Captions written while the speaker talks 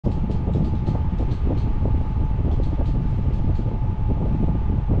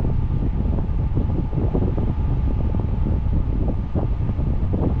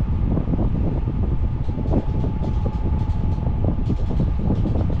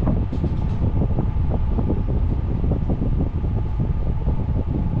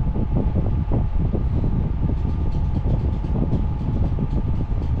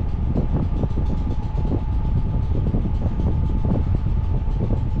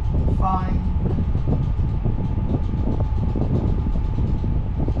fine.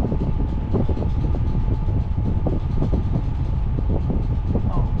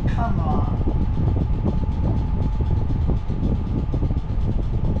 Oh, come on.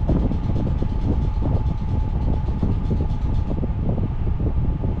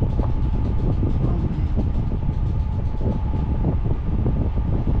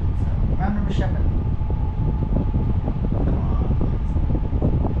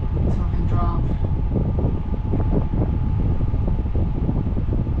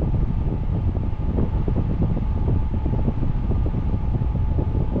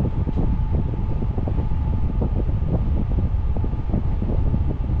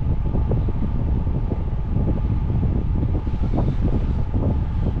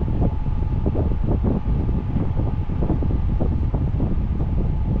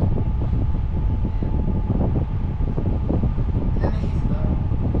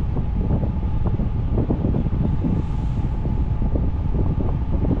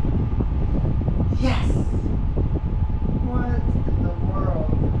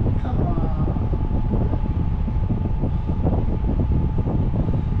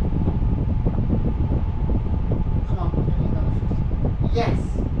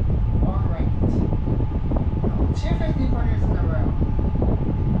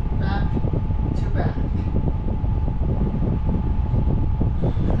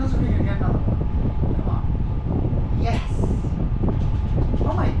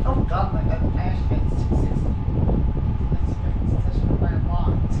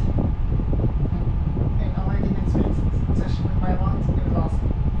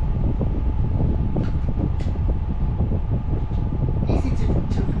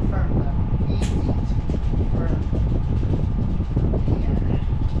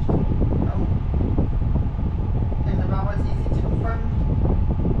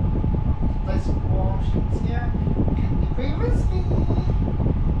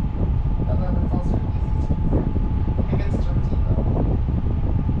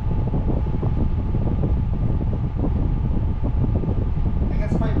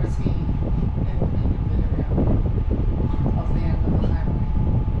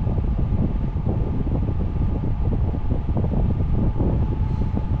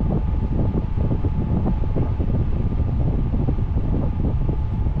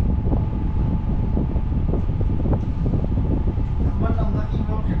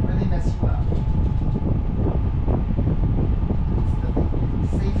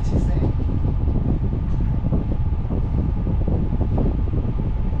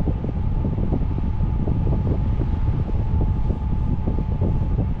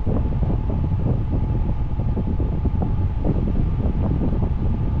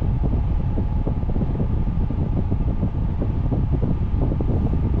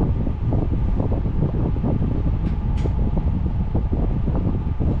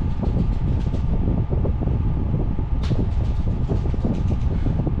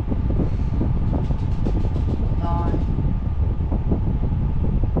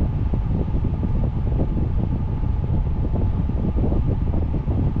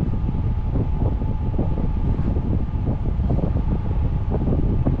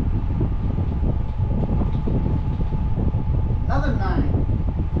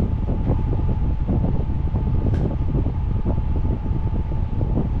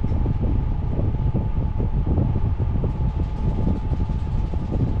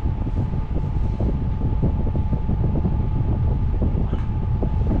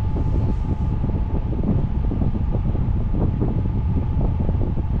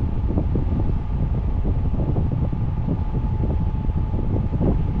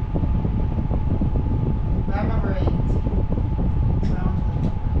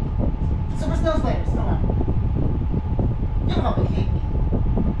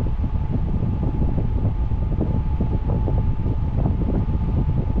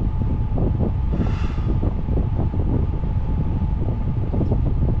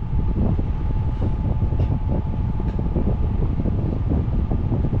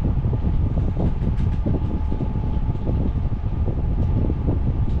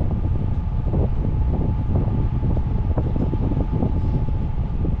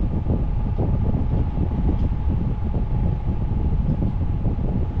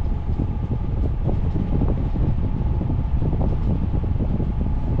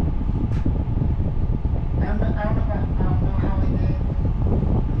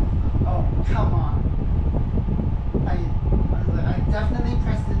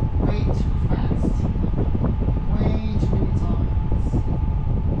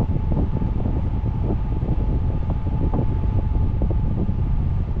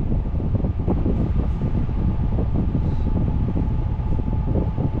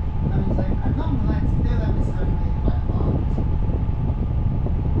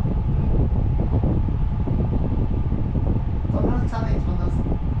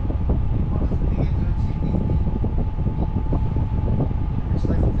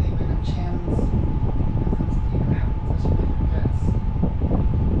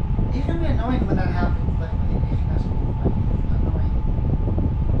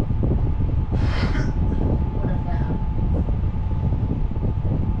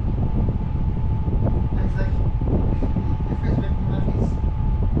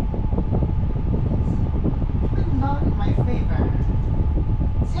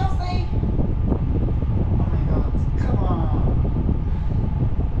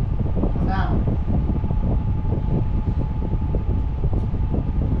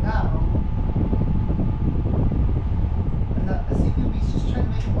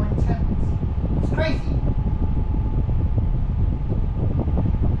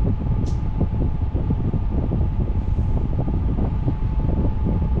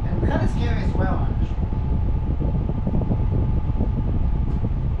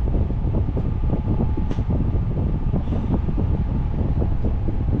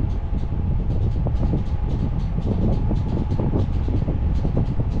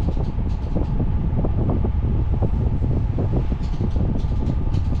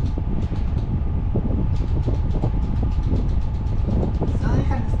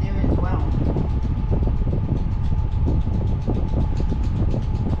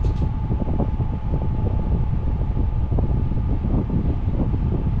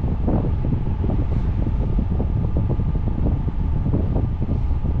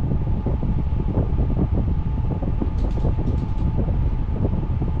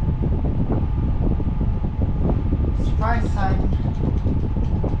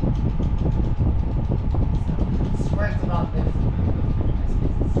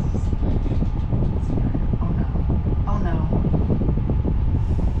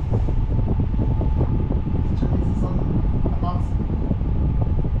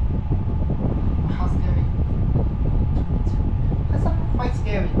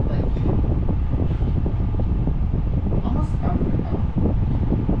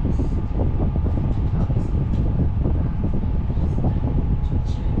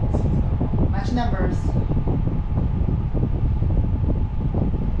 numbers.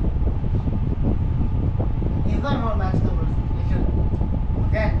 If you learn how to match numbers, you can,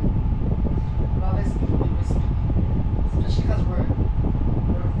 again, obviously we will speak, especially because we're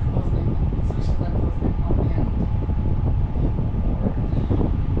closing, especially because I'm closing on the end.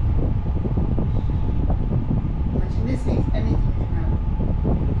 Which in this case, anything you can have.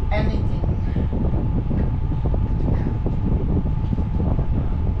 Anything.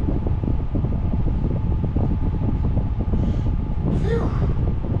 Phew!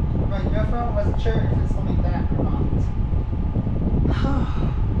 Right, your phone wasn't sure if it's coming back or not.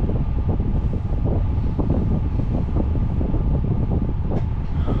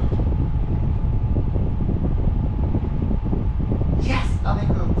 Yes! Alley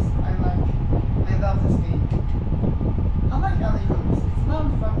hoops. I love this game. I like alley hoops. It's not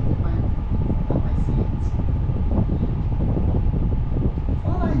fun in my scenes.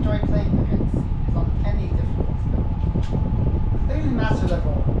 All I enjoy playing against is on any difficulty level. Especially master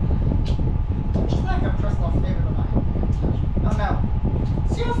level. Which is like a personal favorite of mine. Oh no.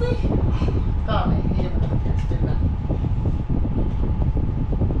 Seriously? God, I hate it when kids do that.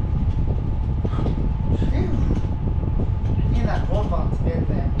 Phew. I need that robot to get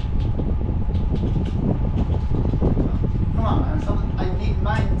there. Come on, I need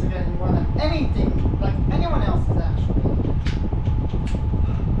mine to get more than anything, like anyone else's actually.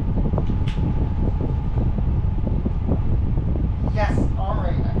 Yes,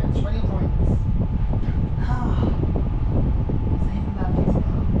 alright, I get 20 points. Saving that piece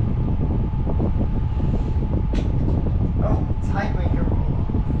now. Oh, tiebreaker roll off.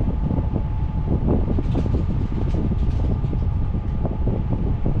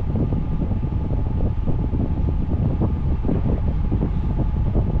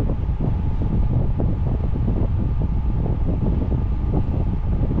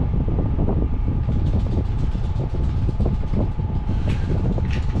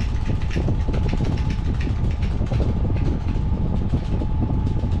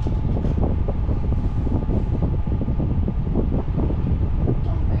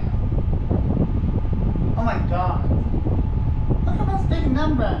 Oh my god. Look at those big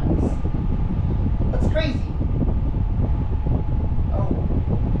numbers. That's crazy. Oh,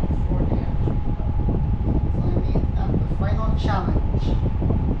 40 actually. So I need the final challenge.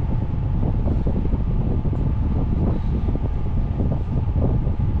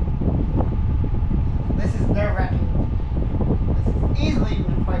 This is nerve-wracking. This is easily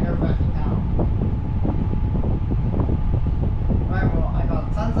quite nerve-wracking now. Right, well, I got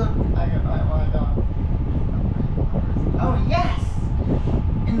tons of. Oh yes!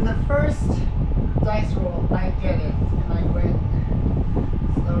 In the first dice roll, I get it, and I win.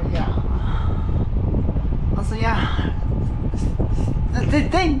 So yeah. Also yeah.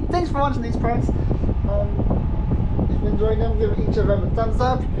 Thanks for watching these parts. If you enjoyed them, give each of them a thumbs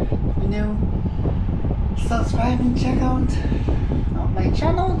up. If you're new, subscribe and check out my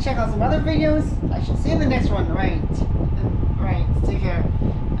channel. Check out some other videos. I should see you in the next one. Right. Take care.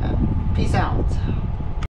 Peace out.